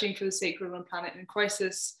Searching for the Sacred on a Planet in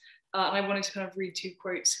Crisis. And I wanted to kind of read two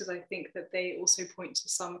quotes because I think that they also point to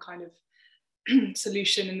some kind of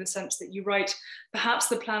solution, in the sense that you write, perhaps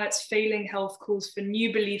the planet's failing health calls for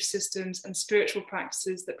new belief systems and spiritual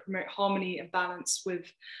practices that promote harmony and balance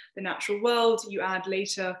with the natural world. You add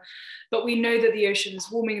later, but we know that the ocean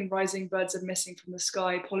is warming and rising, birds are missing from the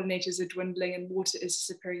sky, pollinators are dwindling, and water is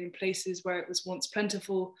disappearing in places where it was once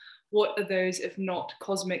plentiful. What are those if not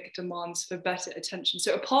cosmic demands for better attention?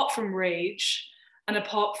 So apart from rage, and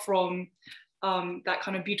apart from that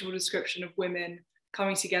kind of beautiful description of women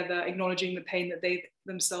coming together, acknowledging the pain that they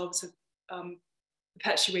themselves have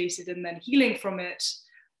perpetuated and then healing from it,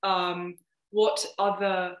 what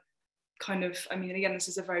other kind of, I mean, again, this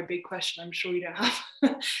is a very big question. I'm sure you don't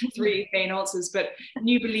have three main answers, but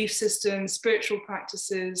new belief systems, spiritual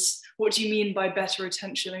practices, what do you mean by better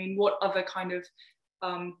attention? I mean, what other kind of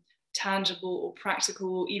tangible or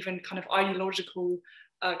practical, even kind of ideological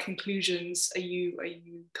conclusions are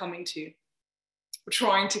you coming to, or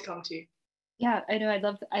trying to come to? Yeah, I know.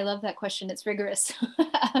 I love that question. It's rigorous.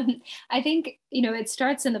 I think, you know, it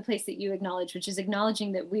starts in the place that you acknowledge, which is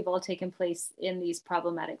acknowledging that we've all taken place in these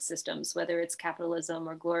problematic systems, whether it's capitalism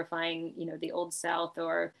or glorifying, you know, the old South,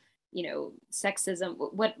 or, you know, sexism,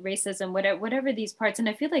 what racism, whatever these parts. And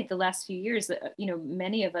I feel like the last few years, you know,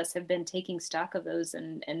 many of us have been taking stock of those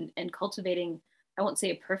and cultivating, I won't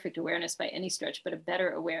say a perfect awareness by any stretch, but a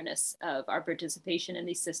better awareness of our participation in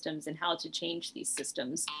these systems and how to change these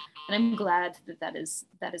systems. And I'm glad that is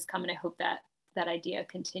come, and I hope that idea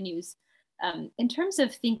continues. In terms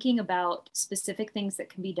of thinking about specific things that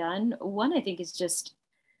can be done, one I think is just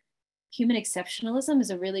human exceptionalism is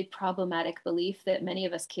a really problematic belief that many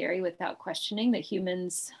of us carry without questioning, that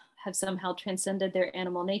humans have somehow transcended their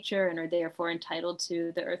animal nature and are therefore entitled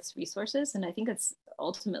to the Earth's resources. And I think it's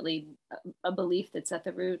ultimately a belief that's at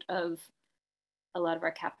the root of a lot of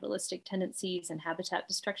our capitalistic tendencies and habitat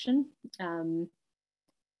destruction.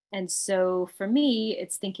 And so for me,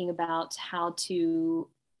 it's thinking about how to,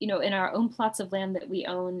 you know, in our own plots of land that we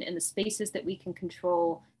own, in the spaces that we can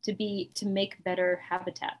control, to make better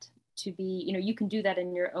habitat, to be, you know, you can do that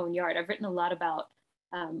in your own yard. I've written a lot about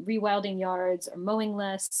rewilding yards or mowing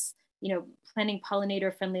less, you know, planting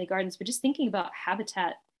pollinator friendly gardens, but just thinking about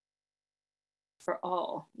habitat for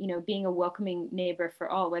all, you know, being a welcoming neighbor for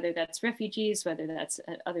all, whether that's refugees, whether that's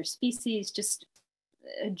other species, just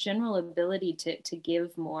a general ability to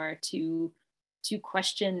give more, to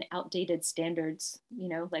question outdated standards, you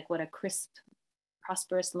know, like what a crisp,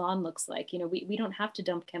 prosperous lawn looks like. You know, we don't have to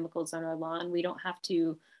dump chemicals on our lawn. We don't have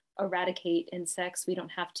to eradicate insects. We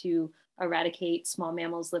don't have to eradicate small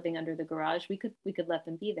mammals living under the garage. We could let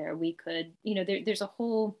them be there. We could, you know, there's a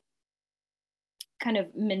whole kind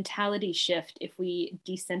of mentality shift if we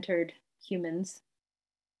decentered humans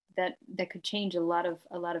that could change a lot of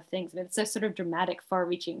things. I mean, it's a sort of dramatic,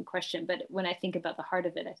 far-reaching question, but when I think about the heart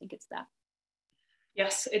of it, I think it's that.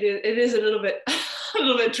 Yes, it is. It is a little bit, a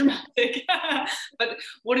little bit dramatic. But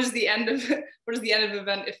what is the end of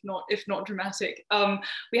event if not dramatic?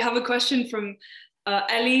 We have a question from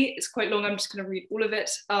Ellie. It's quite long. I'm just going to read all of it.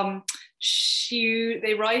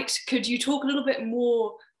 They write, could you talk a little bit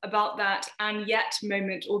more about that and yet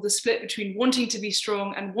moment, or the split between wanting to be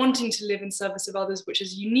strong and wanting to live in service of others, which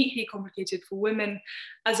is uniquely complicated for women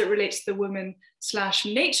as it relates to the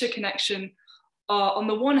woman/nature connection. On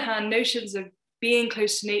the one hand, notions of being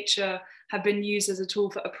close to nature have been used as a tool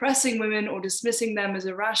for oppressing women or dismissing them as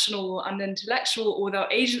irrational or unintellectual or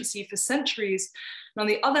without agency for centuries. And on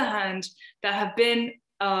the other hand, there have been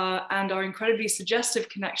and are incredibly suggestive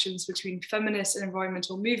connections between feminist and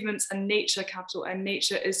environmental movements and nature, capital N.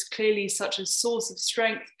 Nature is clearly such a source of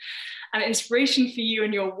strength and inspiration for you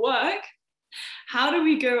and your work. How do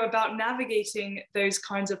we go about navigating those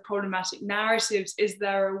kinds of problematic narratives? Is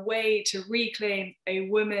there a way to reclaim a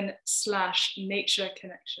woman/nature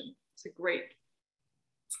connection? It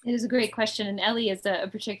is a great question. And Ellie is a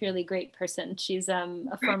particularly great person. She's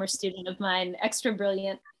a former student of mine, extra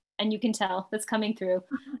brilliant, and you can tell that's coming through.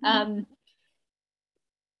 I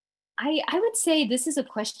would say this is a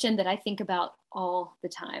question that I think about all the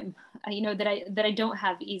time, that I don't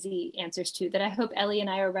have easy answers to, that I hope Ellie and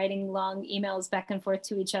I are writing long emails back and forth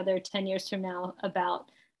to each other 10 years from now about.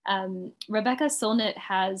 Rebecca Solnit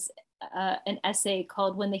has an essay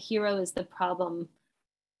called When the Hero is the Problem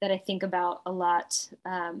that I think about a lot,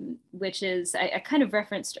 which is, I kind of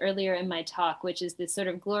referenced earlier in my talk, which is this sort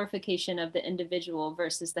of glorification of the individual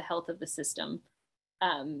versus the health of the system.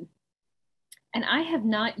 And I have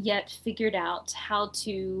not yet figured out how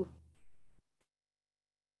to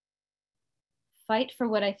fight for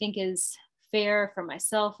what I think is fair for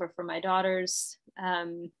myself or for my daughters,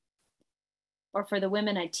 or for the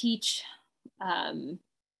women I teach, and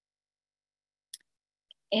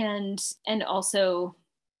also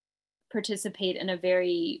participate in a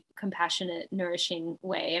very compassionate, nourishing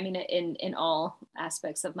way. I mean, in all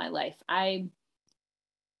aspects of my life. I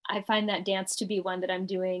find that dance to be one that I'm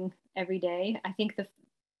doing every day. I think the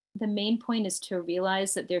main point is to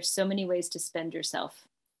realize that there's so many ways to spend yourself.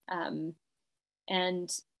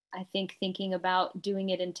 And I think thinking about doing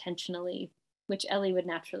it intentionally, which Ellie would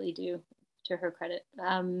naturally do, to her credit,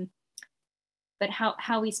 but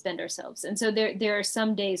how we spend ourselves. And so there are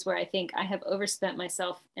some days where I think I have overspent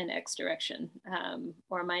myself in X direction,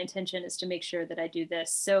 or my intention is to make sure that I do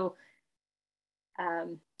this. So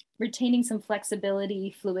retaining some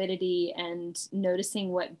flexibility, fluidity, and noticing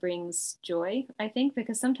what brings joy, I think,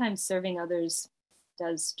 because sometimes serving others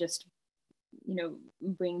does just,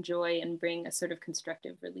 bring joy and bring a sort of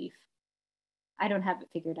constructive relief. I don't have it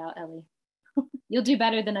figured out, Ellie. You'll do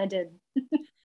better than I did.